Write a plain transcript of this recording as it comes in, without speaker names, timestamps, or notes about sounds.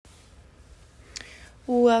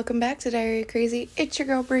Welcome back to Diary Crazy. It's your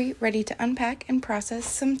girl Brie, ready to unpack and process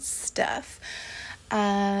some stuff.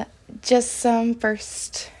 Just some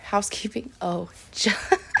first housekeeping. My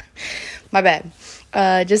bad.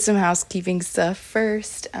 Just some housekeeping stuff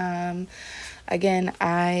first. Again,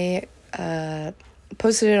 I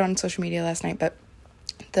posted it on social media last night, but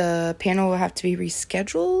the panel will have to be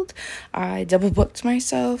rescheduled. I double booked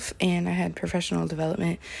myself and I had professional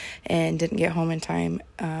development and didn't get home in time.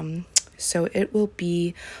 So it will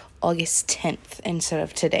be August 10th instead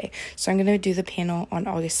of today. So I'm going to do the panel on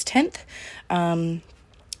August 10th. And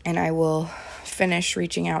I will finish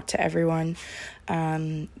reaching out to everyone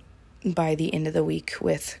by the end of the week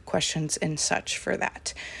with questions and such for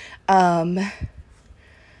that.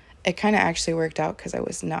 It kind of actually worked out because I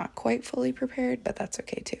was not quite fully prepared, but that's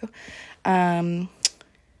okay too.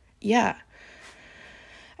 Yeah.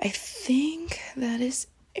 I think that is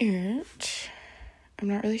it. I'm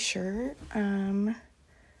not really sure.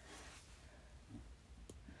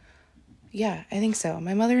 Yeah, I think so.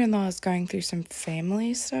 My mother-in-law is going through some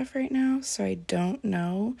family stuff right now, so I don't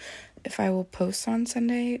know if I will post on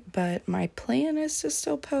Sunday, but my plan is to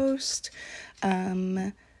still post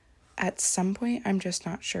at some point. I'm just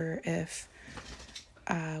not sure if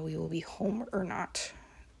we will be home or not.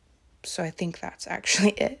 So I think that's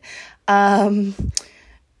actually it.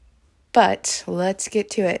 But let's get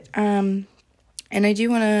to it. And I do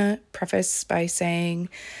want to preface by saying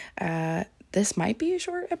this might be a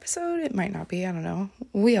short episode. It might not be. I don't know.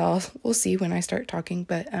 We'll see when I start talking.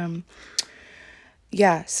 But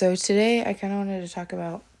yeah, so today I kind of wanted to talk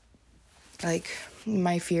about like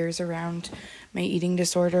my fears around my eating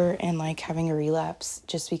disorder and like having a relapse,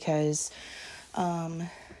 just because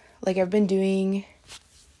like I've been doing.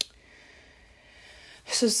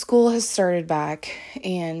 So school has started back,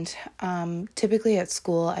 and typically at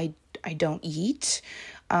school I don't eat,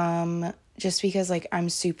 just because like I'm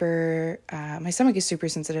super, my stomach is super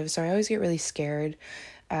sensitive. So I always get really scared,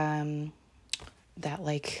 that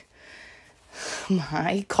like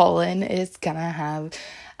my colon is gonna have,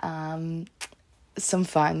 some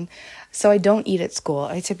fun. So I don't eat at school.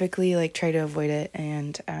 I typically like try to avoid it.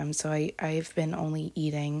 And, so I've been only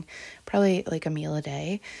eating probably like a meal a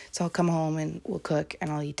day. So I'll come home and we'll cook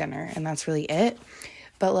and I'll eat dinner, and that's really it.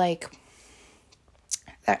 But like,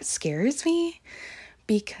 that scares me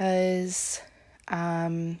because,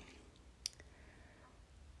 it's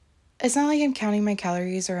not like I'm counting my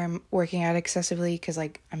calories or I'm working out excessively, because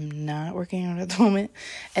like I'm not working out at the moment.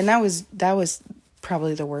 And that was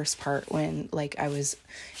probably the worst part, when like I was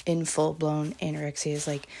in full blown anorexia, is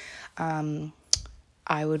like, I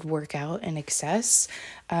would work out in excess,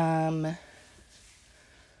 and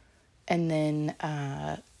then,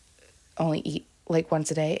 only eat like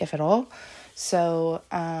once a day, if at all. So,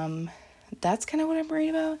 that's kind of what I'm worried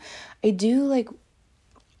about. I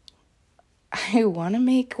want to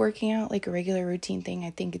make working out like a regular routine thing.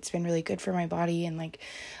 I think it's been really good for my body, and like,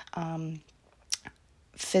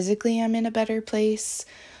 physically I'm in a better place.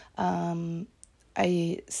 I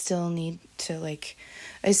still need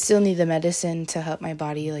the medicine to help my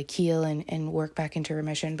body like heal and work back into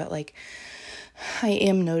remission. But like, I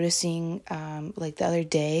am noticing, like the other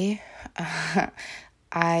day,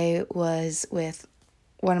 I was with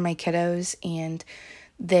one of my kiddos and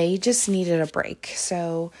they just needed a break.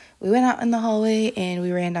 So we went out in the hallway and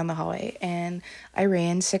we ran down the hallway, and I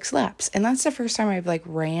ran 6 laps. And that's the first time I've like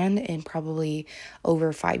ran in probably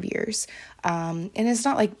over 5 years. And it's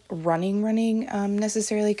not like running,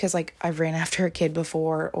 necessarily, because like I've ran after a kid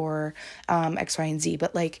before, or X, Y, and Z,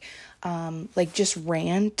 but like just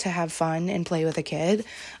ran to have fun and play with a kid,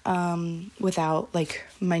 without like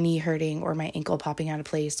my knee hurting or my ankle popping out of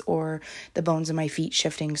place or the bones in my feet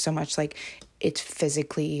shifting so much. Like, it's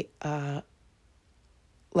physically,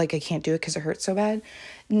 like I can't do it because it hurts so bad.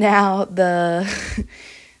 Now the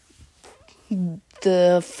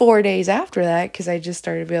 4 days after that, because I just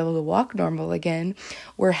started to be able to walk normal again,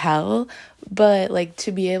 were hell. But like,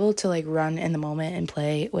 to be able to like run in the moment and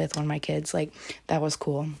play with one of my kids, like that was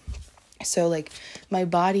cool. So like, my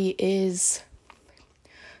body is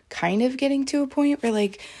kind of getting to a point where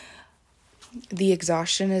like the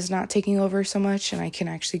exhaustion is not taking over so much, and I can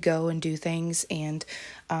actually go and do things and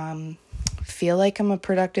feel like I'm a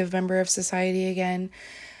productive member of society again.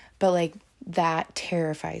 But like, that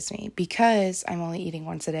terrifies me because I'm only eating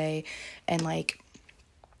once a day, and like,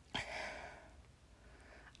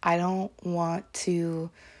 I don't want to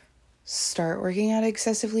start working out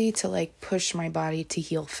excessively to like push my body to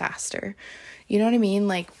heal faster. You know what I mean?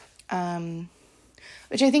 Like,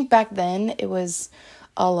 which I think back then it was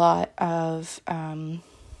a lot of,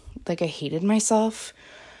 like I hated myself,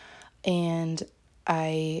 and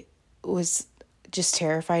I was just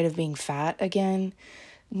terrified of being fat again.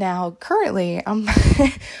 Now, currently, I'm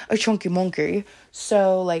a chunky monkey,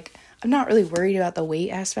 so, like, I'm not really worried about the weight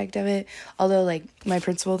aspect of it, although, like, my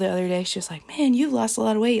principal the other day, she was like, man, you've lost a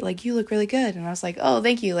lot of weight, like, you look really good, and I was like, oh,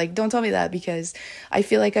 thank you, like, don't tell me that, because I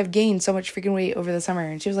feel like I've gained so much freaking weight over the summer,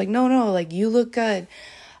 and she was like, no, like, you look good.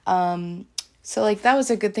 So, like, that was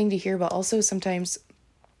a good thing to hear, but also sometimes,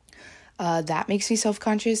 that makes me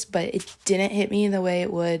self-conscious, but it didn't hit me in the way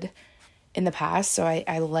it would in the past, so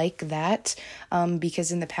I like that,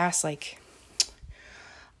 because in the past, like,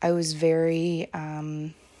 I was very,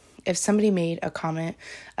 if somebody made a comment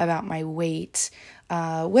about my weight,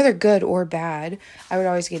 whether good or bad, I would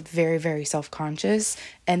always get very, very self-conscious,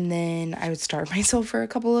 and then I would starve myself for a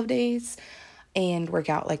couple of days and work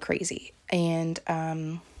out like crazy, and,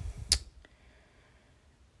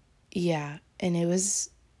 yeah, and it was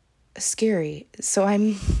scary, so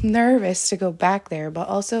I'm nervous to go back there, but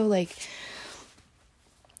also, like,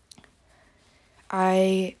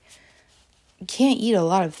 I can't eat a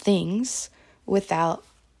lot of things without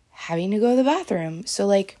having to go to the bathroom. So,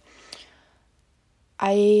 like,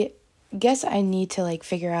 I guess I need to, like,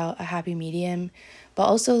 figure out a happy medium. But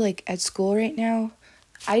also, like, at school right now,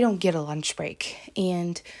 I don't get a lunch break.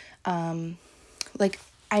 And, like,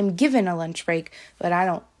 I'm given a lunch break, but I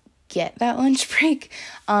don't get that lunch break.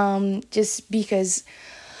 Just because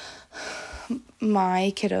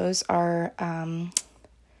my kiddos are,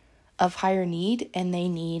 of higher need, and they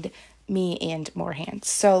need me and more hands.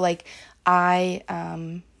 So, like, I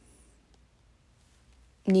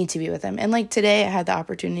need to be with them. And, like, today I had the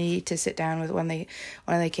opportunity to sit down with one of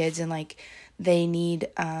the kids, and, like, they need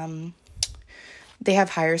they have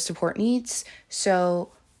higher support needs.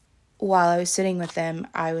 So while I was sitting with them,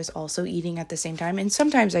 I was also eating at the same time. And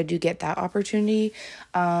sometimes I do get that opportunity,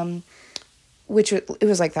 which it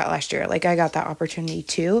was like that last year. Like, I got that opportunity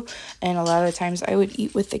too, and a lot of times I would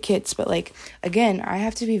eat with the kids, but, like, again, I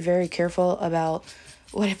have to be very careful about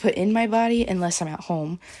what I put in my body unless I'm at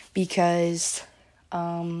home, because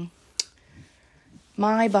my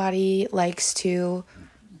body likes to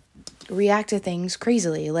react to things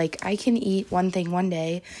crazily. Like, I can eat one thing one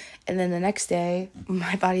day, and then the next day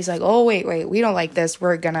my body's like, oh, wait, we don't like this,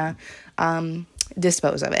 we're gonna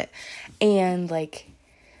dispose of it. And, like,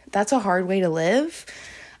 that's a hard way to live.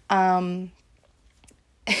 So,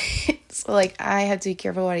 like, I have to be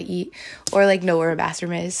careful what I eat, or, like, know where a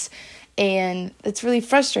bathroom is. And it's really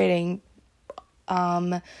frustrating,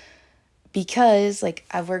 because, like,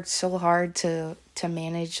 I've worked so hard to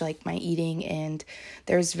manage, like, my eating, and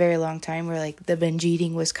there was a very long time where, like, the binge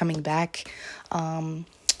eating was coming back,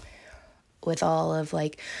 with all of,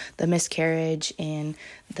 like, the miscarriage and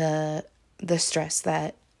the stress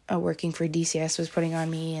that working for DCS was putting on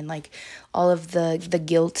me, and, like, all of the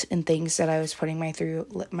guilt and things that I was putting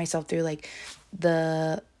myself through. Like,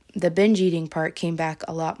 the binge eating part came back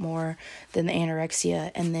a lot more than the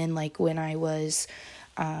anorexia. And then, like, when I was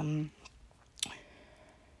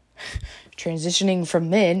transitioning from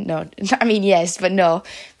men, no, I mean, yes, but no,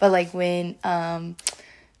 but, like, when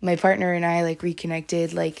my partner and I, like,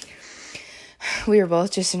 reconnected, like, we were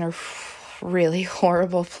both just in a really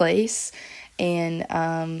horrible place, and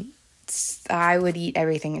I would eat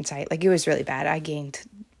everything in sight. Like, it was really bad. I gained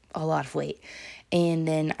a lot of weight, and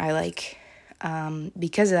then I, like,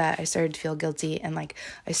 because of that, I started to feel guilty, and, like,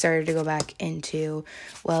 I started to go back into,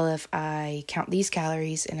 well, if I count these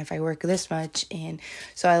calories, and if I work this much, and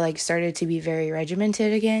so I, like, started to be very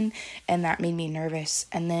regimented again, and that made me nervous.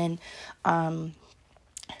 And then,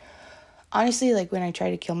 honestly, like, when I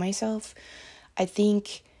tried to kill myself, I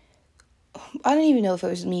don't even know if it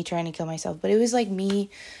was me trying to kill myself, but it was, like, me,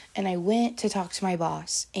 and I went to talk to my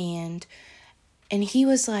boss, and he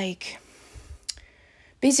was like,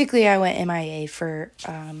 basically, I went MIA for,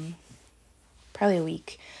 probably a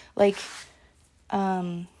week. Like,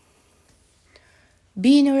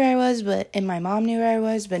 B knew where I was, and my mom knew where I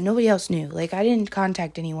was, but nobody else knew. Like, I didn't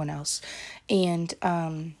contact anyone else. And,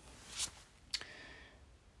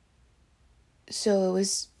 so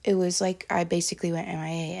it was like, I basically went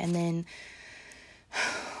MIA. And then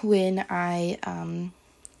when I,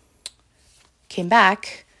 came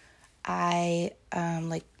back, I,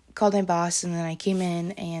 like, called my boss, and then I came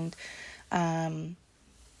in, and,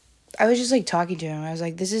 I was just, like, talking to him. I was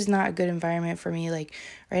like, this is not a good environment for me. Like,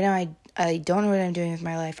 right now, I don't know what I'm doing with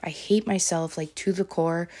my life. I hate myself, like, to the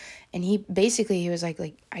core. And he was like,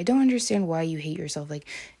 I don't understand why you hate yourself. Like,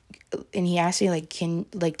 and he asked me, like,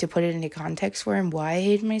 to put it into context for him, why I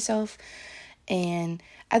hated myself. And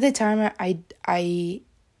at the time, I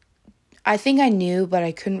think I knew, but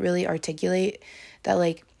I couldn't really articulate that,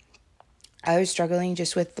 like, I was struggling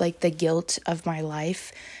just with like the guilt of my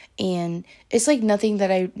life. And it's like nothing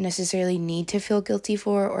that I necessarily need to feel guilty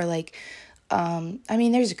for, or like, I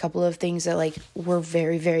mean, there's a couple of things that like were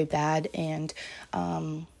very, very bad, and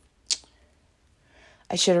I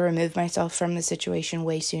should have removed myself from the situation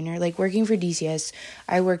way sooner. Like working for DCS,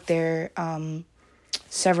 I worked there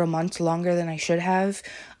several months longer than I should have.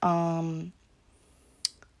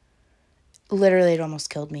 Literally, it almost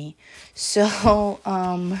killed me. So,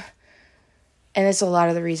 and it's a lot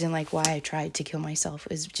of the reason like why I tried to kill myself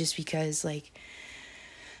is just because like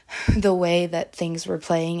the way that things were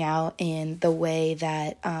playing out, and the way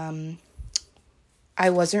that I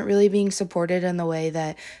wasn't really being supported in the way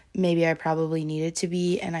that maybe I probably needed to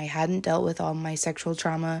be, and I hadn't dealt with all my sexual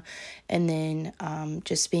trauma, and then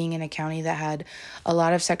just being in a county that had a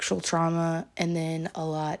lot of sexual trauma, and then a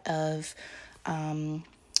lot of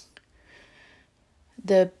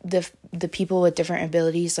the people with different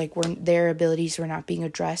abilities, like their abilities were not being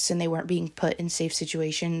addressed, and they weren't being put in safe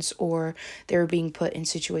situations, or they were being put in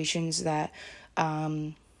situations that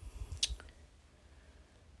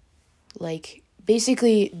like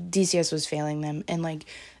basically DCS was failing them, and like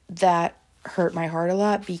that hurt my heart a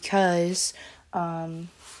lot, because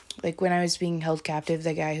like when I was being held captive,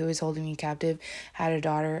 the guy who was holding me captive had a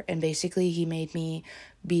daughter, and basically he made me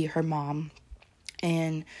be her mom.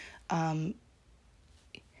 And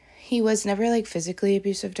he was never like physically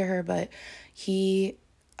abusive to her, but he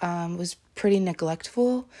was pretty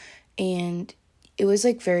neglectful, and it was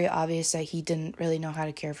like very obvious that he didn't really know how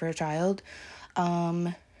to care for a child,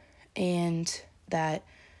 and that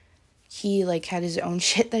he like had his own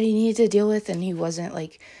shit that he needed to deal with, and he wasn't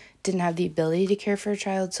like didn't have the ability to care for a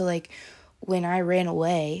child. So like when I ran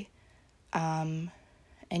away and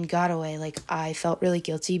got away, like I felt really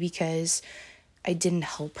guilty because I didn't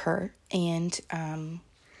help her, and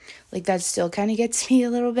like that still kind of gets me a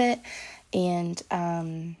little bit. And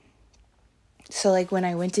so like when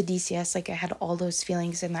I went to DCS, like I had all those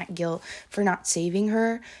feelings and that guilt for not saving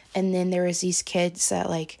her. And then there was these kids that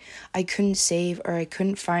like I couldn't save, or I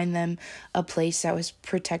couldn't find them a place that was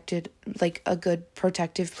protected, like a good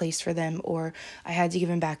protective place for them, or I had to give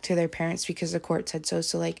them back to their parents because the court said so.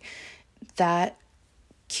 So like that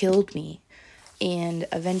killed me. And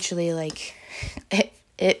eventually like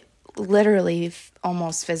it literally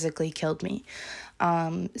almost physically killed me.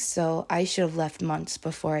 So I should have left months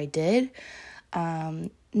before I did.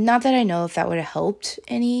 Not that I know if that would have helped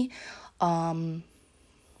any,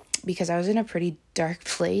 because I was in a pretty dark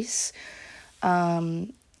place,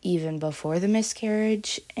 even before the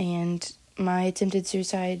miscarriage and my attempted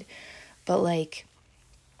suicide, but like,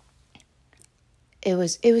 it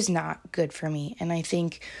was not good for me. And I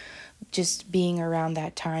think just being around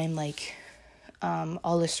that time, like,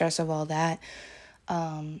 all the stress of all that,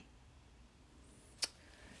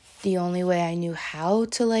 the only way I knew how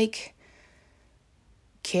to like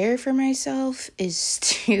care for myself is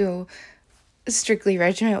to strictly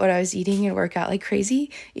regiment what I was eating and work out like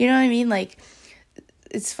crazy. You know what I mean? Like,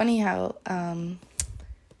 it's funny how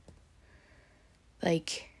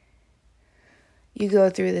like you go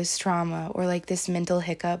through this trauma or like this mental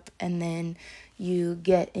hiccup, and then you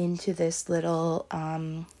get into this little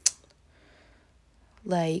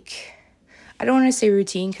like, I don't want to say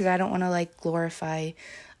routine because I don't want to like glorify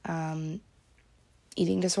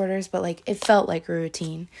eating disorders, but like it felt like a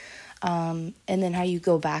routine. And then how you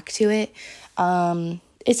go back to it,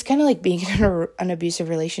 it's kind of like being in an abusive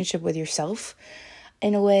relationship with yourself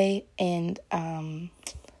in a way. And I'm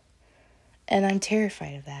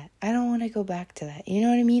terrified of that. I don't want to go back to that. You know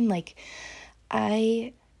what I mean? Like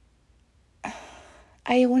I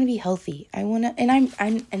want to be healthy. I want to,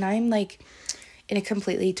 and I'm like in a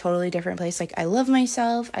completely, totally different place. Like I love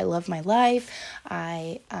myself. I love my life.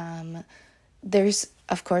 There's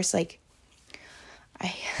of course like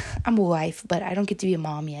I'm a wife, but I don't get to be a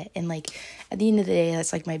mom yet. And like at the end of the day,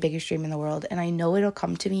 that's like my biggest dream in the world. And I know it'll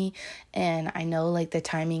come to me, and I know like the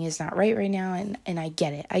timing is not right now. And I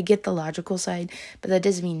get it. I get the logical side, but that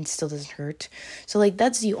doesn't mean it still doesn't hurt. So like,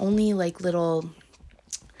 that's the only like little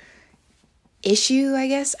issue I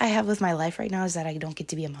guess I have with my life right now, is that I don't get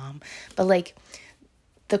to be a mom. But like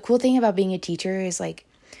the cool thing about being a teacher is like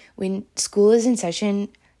when school is in session,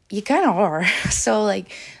 you kind of are. So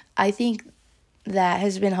like, I think that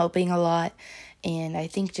has been helping a lot. And I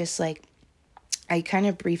think just like, I kind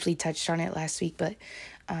of briefly touched on it last week, but,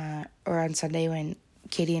 or on Sunday when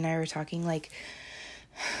Katie and I were talking, like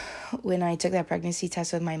when I took that pregnancy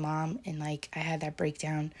test with my mom, and like I had that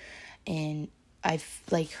breakdown, and I've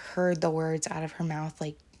like heard the words out of her mouth,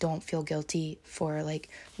 like, don't feel guilty for like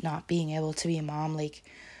not being able to be a mom. Like,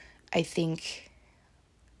 I think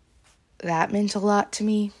that meant a lot to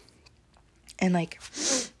me. And like,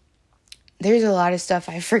 there's a lot of stuff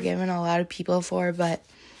I've forgiven a lot of people for, but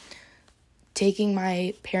taking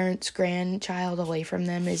my parents' grandchild away from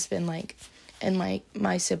them has been like, and like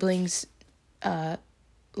my siblings,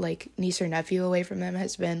 like niece or nephew away from them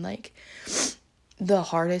has been like the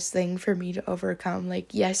hardest thing for me to overcome.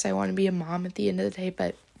 Like, yes, I want to be a mom at the end of the day,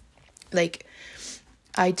 but like,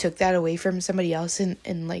 I took that away from somebody else,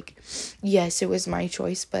 and like, yes, it was my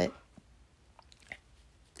choice, but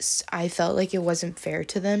I felt like it wasn't fair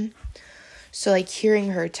to them. So like, hearing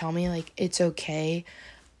her tell me like, it's okay,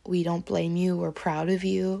 we don't blame you, we're proud of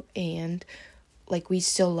you, and like, we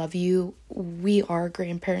still love you, we are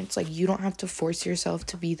grandparents, like, you don't have to force yourself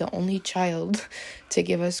to be the only child to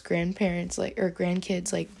give us grandparents, like, or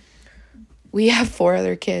grandkids. Like, we have 4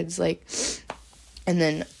 other kids, like, and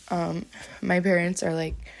then my parents are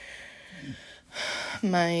like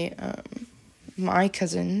my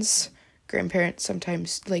cousins' grandparents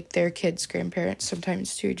sometimes, like their kids' grandparents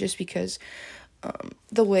sometimes too, just because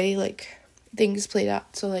the way like things played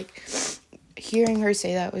out. So like, hearing her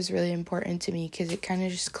say that was really important to me, because it kind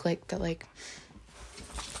of just clicked that like,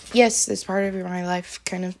 yes, this part of my life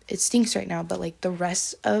kind of, it stinks right now, but like the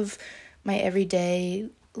rest of my everyday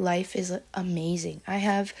life is amazing. I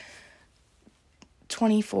have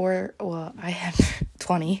 20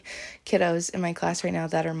 kiddos in my class right now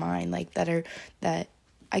that are mine, like that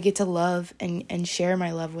I get to love and share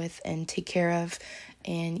my love with and take care of.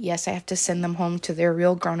 And yes, I have to send them home to their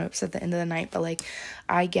real grown-ups at the end of the night, but like,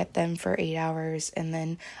 I get them for 8 hours, and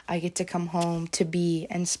then I get to come home to be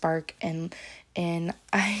and Spark, and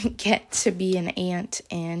I get to be an aunt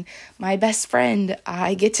and my best friend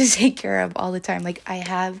I get to take care of all the time. Like, I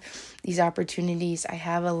have these opportunities. I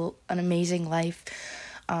have an amazing life.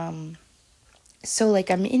 So like,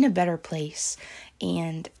 I'm in a better place,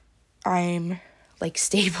 and I'm like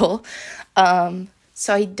stable.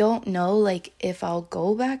 So I don't know like if I'll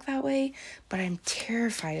go back that way, but I'm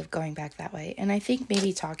terrified of going back that way. And I think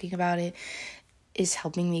maybe talking about it is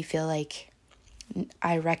helping me feel like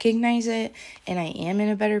I recognize it and I am in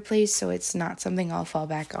a better place, so it's not something I'll fall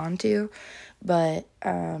back onto. But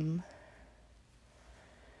I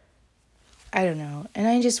don't know. And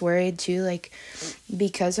I'm just worried too, like,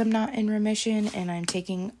 because I'm not in remission and I'm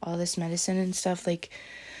taking all this medicine and stuff, like,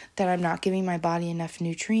 that I'm not giving my body enough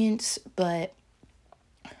nutrients. But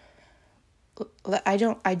I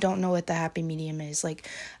don't know what the happy medium is. Like,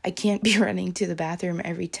 I can't be running to the bathroom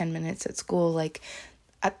every 10 minutes at school. Like,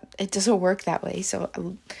 it doesn't work that way. So,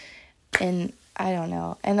 and I don't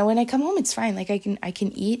know. And then when I come home, it's fine. Like, I can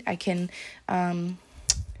eat. I can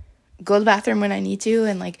go to the bathroom when I need to,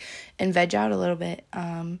 and veg out a little bit.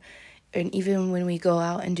 And even when we go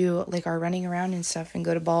out and do like our running around and stuff and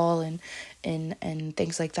go to ball and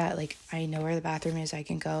things like that, like, I know where the bathroom is. I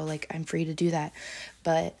can go, like, I'm free to do that.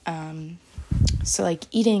 But, so like,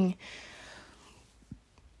 eating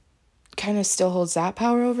kind of still holds that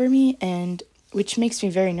power over me, and which makes me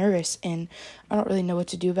very nervous, and I don't really know what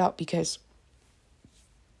to do about, because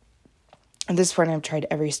at this point I've tried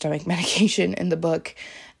every stomach medication in the book,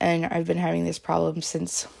 and I've been having this problem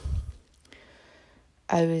since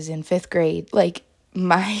I was in 5th grade. Like,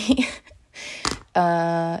 my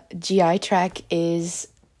GI tract is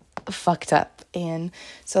fucked up, and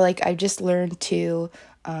so like, I've just learned to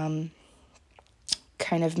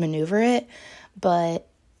kind of maneuver it, but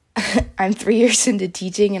I'm 3 years into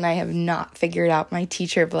teaching and I have not figured out my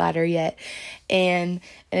teacher bladder yet. And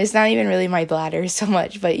it's not even really my bladder so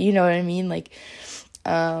much, but you know what I mean? Like,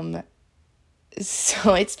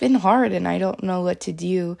 so it's been hard and I don't know what to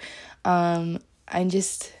do. I'm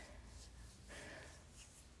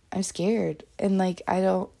scared, and like, I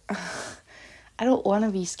don't want to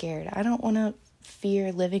be scared. I don't want to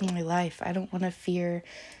fear living my life. I don't want to fear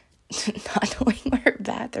not knowing where a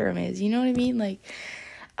bathroom is. You know what I mean? Like,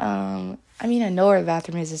 I mean, I know where the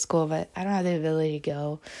bathroom is at school, but I don't have the ability to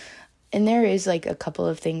go. And there is like a couple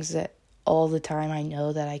of things that all the time I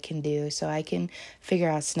know that I can do, so I can figure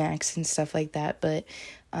out snacks and stuff like that. But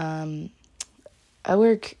I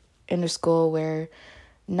work in a school where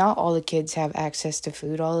not all the kids have access to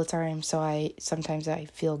food all the time, so sometimes I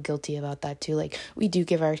feel guilty about that too. Like, we do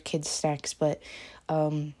give our kids snacks, but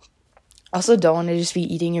also don't want to just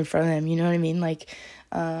be eating in front of them, you know what I mean? Like,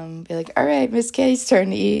 be like, all right, Miss Kay's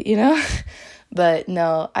turn to eat, you know? But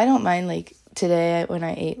no, I don't mind. Like, today when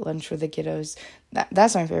I ate lunch with the kiddos,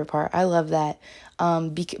 that's my favorite part. I love that.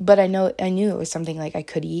 But I knew it was something like I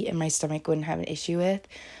could eat and my stomach wouldn't have an issue with.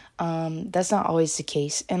 That's not always the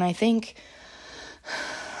case. And I think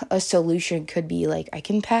a solution could be like, I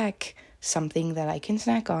can pack something that I can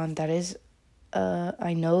snack on that is,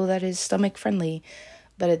 I know that is stomach friendly,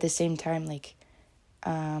 but at the same time, like,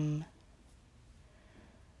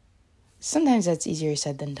 sometimes that's easier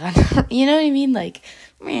said than done. You know what I mean? Like,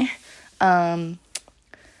 meh.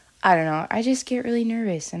 I don't know. I just get really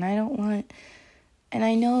nervous, and I don't want, and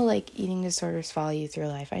I know, like, eating disorders follow you through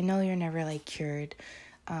life. I know you're never, like, cured.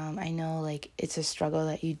 I know, like, it's a struggle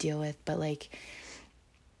that you deal with, but, like,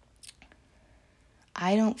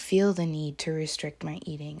 I don't feel the need to restrict my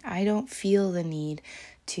eating. I don't feel the need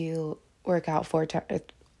to work out 4 times.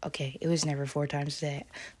 Okay, it was never 4 times a day.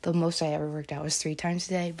 The most I ever worked out was 3 times a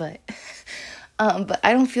day, but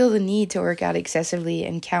I don't feel the need to work out excessively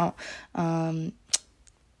and count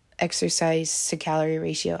exercise to calorie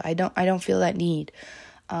ratio. I don't feel that need.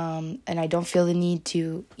 And I don't feel the need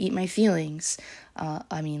to eat my feelings.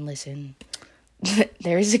 I mean, listen,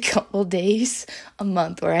 there's a couple days a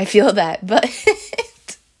month where I feel that, but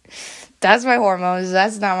that's my hormones.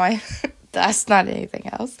 That's not anything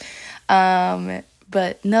else.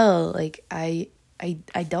 But no, like I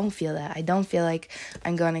don't feel that. I don't feel like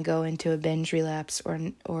I'm going to go into a binge relapse or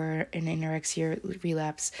an anorexia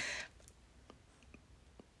relapse.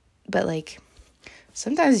 But like,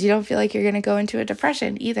 sometimes you don't feel like you're going to go into a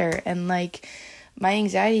depression either. And like, my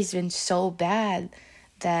anxiety's been so bad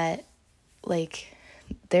that like,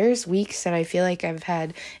 there's weeks that I feel like I've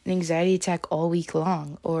had an anxiety attack all week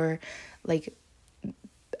long, or like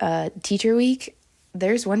teacher week.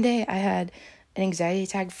 There's one day I had an anxiety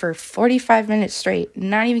attack for 45 minutes straight.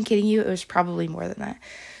 Not even kidding you. It was probably more than that.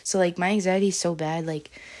 So like, my anxiety is so bad,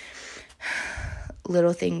 like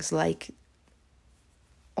little things like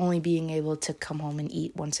only being able to come home and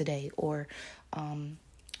eat once a day, or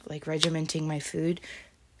like regimenting my food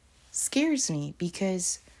scares me,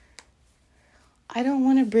 because I don't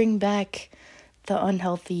want to bring back the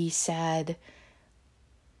unhealthy, sad,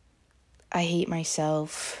 I hate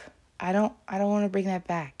myself. I don't want to bring that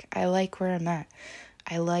back. I like where I'm at.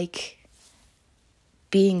 I like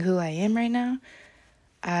being who I am right now.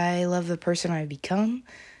 I love the person I've become.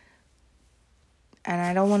 And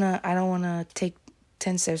I don't want to take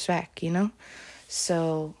 10 steps back, you know?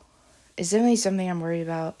 So it's definitely something I'm worried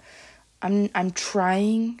about. I'm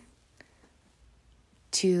trying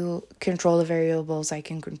to control the variables I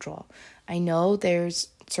can control. I know there's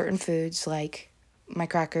certain foods like my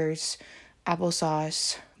crackers,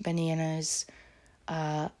 applesauce, bananas,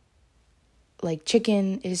 like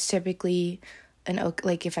chicken is typically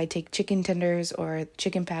like if I take chicken tenders or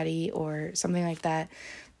chicken patty or something like that,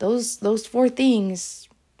 those 4 things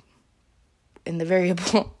in the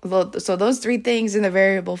variable, so those 3 things in the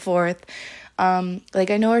variable fourth, like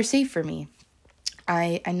I know are safe for me.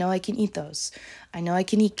 I know I can eat those. I know I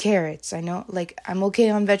can eat carrots. I know, like, I'm okay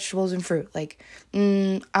on vegetables and fruit. Like,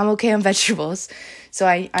 I'm okay on vegetables. So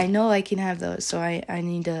I know I can have those. So I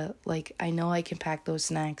need to, like, I know I can pack those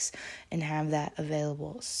snacks and have that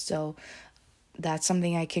available. So that's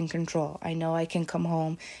something I can control. I know I can come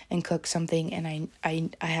home and cook something, and I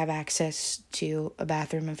have access to a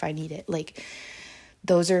bathroom if I need it. Like,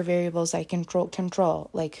 those are variables I control.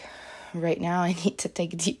 Like, right now I need to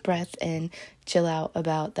take a deep breath and chill out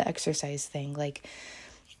about the exercise thing. Like,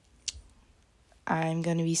 I'm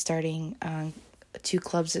going to be starting 2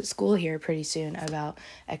 clubs at school here pretty soon about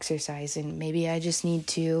exercise, and maybe I just need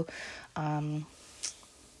to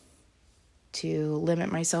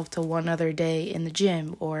limit myself to 1 other day in the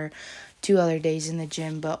gym, or 2 other days in the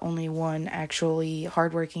gym, but only 1 actually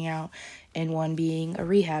hard working out and 1 being a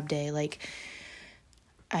rehab day. Like,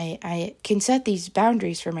 I can set these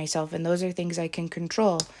boundaries for myself, and those are things I can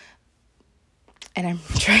control. And I'm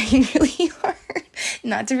trying really hard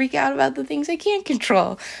not to freak out about the things I can't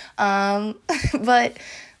control. But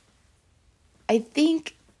I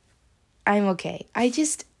think I'm okay. I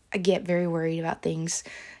get very worried about things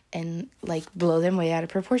and like blow them way out of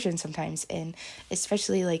proportion sometimes. And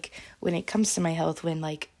especially like when it comes to my health, when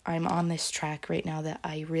like I'm on this track right now that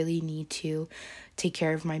I really need to take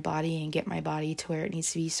care of my body and get my body to where it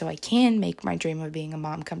needs to be so I can make my dream of being a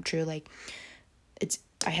mom come true. Like,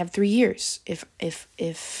 I have 3 years. If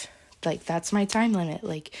like, that's my time limit.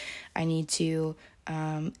 Like, I need to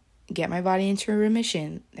get my body into a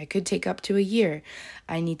remission. That could take up to a year.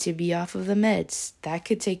 I need to be off of the meds. That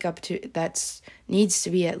could take needs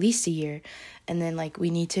to be at least a year. And then like,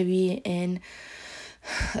 we need to be in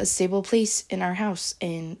a stable place in our house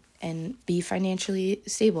and be financially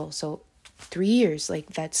stable. So 3 years, like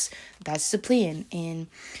that's the plan. And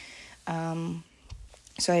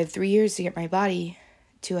so I have 3 years to get my body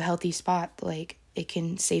to a healthy spot. Like, it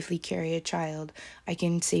can safely carry a child. I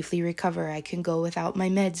can safely recover. I can go without my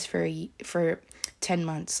meds for 10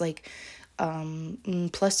 months. Like,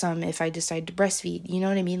 plus some if I decide to breastfeed. You know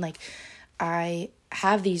what I mean? Like, I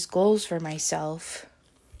have these goals for myself.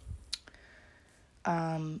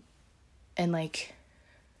 And like,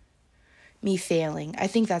 me failing. I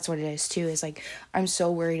think that's what it is too, is like, I'm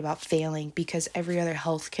so worried about failing because every other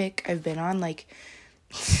health kick I've been on, like,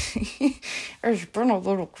 it's been a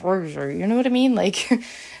little crazy, you know what I mean? Like,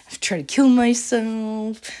 I've tried to kill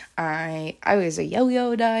myself. I was a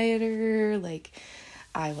yo-yo dieter. Like,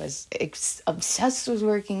 I was obsessed with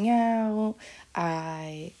working out.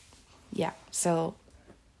 So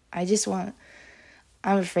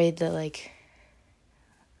I'm afraid that, like,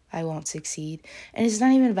 I won't succeed. And it's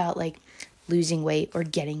not even about, like, losing weight or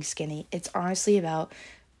getting skinny. It's honestly about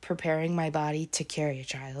preparing my body to carry a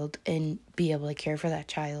child and be able to care for that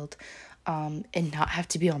child, and not have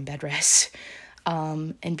to be on bed rest,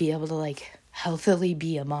 and be able to, like, healthily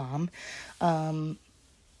be a mom.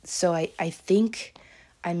 So I think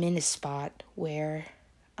I'm in a spot where,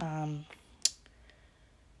 I'm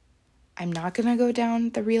not going to go down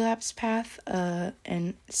the relapse path,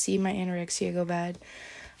 and see my anorexia go bad.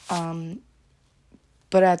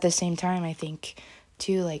 But at the same time, I think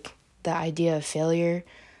too, like, the idea of failure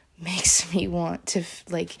makes me want to,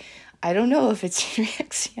 like, I don't know if it's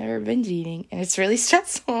anorexia or binge eating, and it's really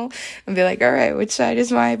stressful, and be like, all right, which side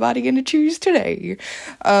is my body going to choose today?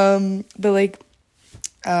 But like,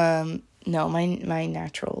 no, my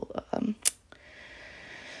natural,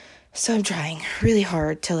 so I'm trying really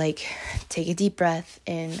hard to, like, take a deep breath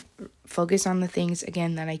and focus on the things,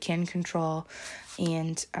 again, that I can control.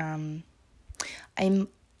 And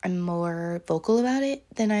I'm more vocal about it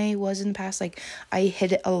than I was in the past. Like, I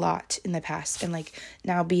hid it a lot in the past, and, like,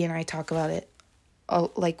 now B and I talk about it.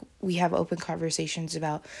 Like, we have open conversations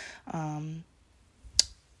about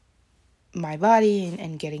my body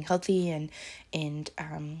and getting healthy, and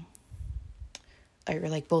or,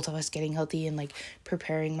 like, both of us getting healthy, and, like,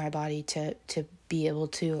 preparing my body to be able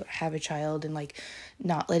to have a child, and, like,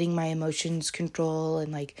 not letting my emotions control,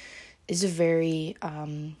 and, like, is a very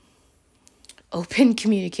open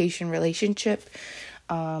communication relationship,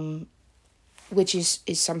 which is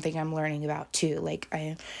something I'm learning about too. Like,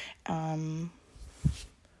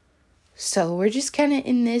 so we're just kind of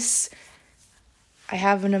in this, I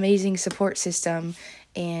have an amazing support system,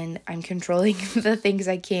 and I'm controlling the things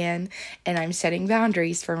I can, and I'm setting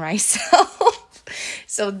boundaries for myself.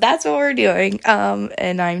 So that's what we're doing.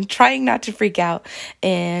 And I'm trying not to freak out,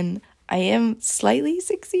 and I am slightly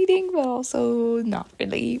succeeding, but also not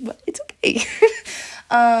really, but it's okay.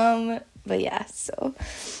 But yeah, so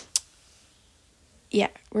yeah,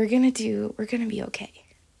 we're gonna be okay.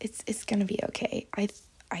 It's gonna be okay. I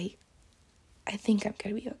think I'm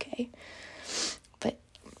gonna be okay. But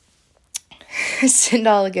send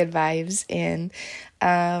all the good vibes, and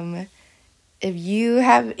if you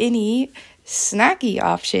have any snacky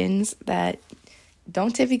options that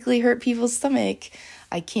don't typically hurt people's stomach,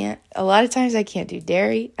 a lot of times I can't do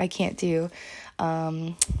dairy. I can't do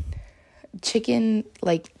chicken.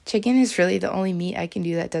 Like, chicken is really the only meat I can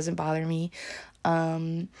do that doesn't bother me.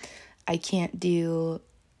 I can't do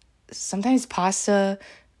sometimes pasta,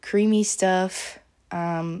 creamy stuff.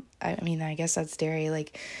 I mean, I guess that's dairy.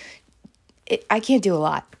 Like, I can't do a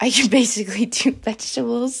lot. I can basically do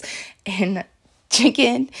vegetables and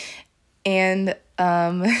chicken and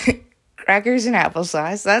crackers and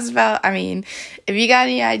applesauce. That's about, I mean, if you got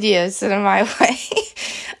any ideas, send them my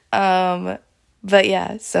way. But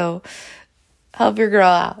yeah, so help your girl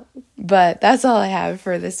out. But that's all I have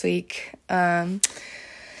for this week.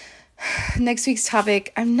 Next week's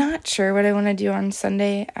topic, I'm not sure what I want to do on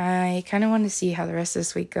Sunday. I kind of want to see how the rest of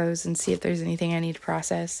this week goes and see if there's anything I need to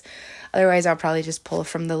process. Otherwise, I'll probably just pull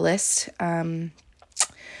from the list. And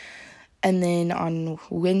then on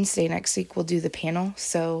Wednesday next week, we'll do the panel.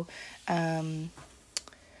 So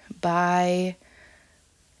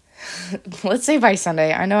let's say by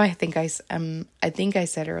Sunday. I think I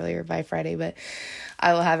said earlier by Friday, but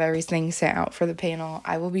I will have everything sent out for the panel.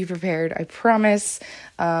 I will be prepared, I promise.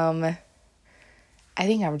 I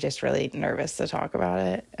think I'm just really nervous to talk about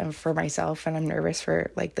it for myself, and I'm nervous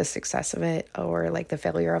for, like, the success of it or, like, the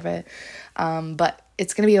failure of it. But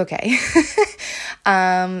it's going to be okay.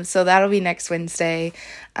 So that'll be next Wednesday.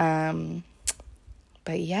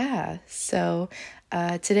 But yeah, so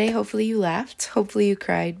today, hopefully you laughed, hopefully you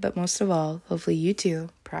cried, but most of all, hopefully you too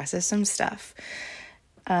process some stuff.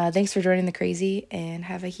 Thanks for joining the crazy, and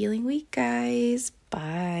have a healing week, guys.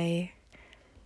 Bye.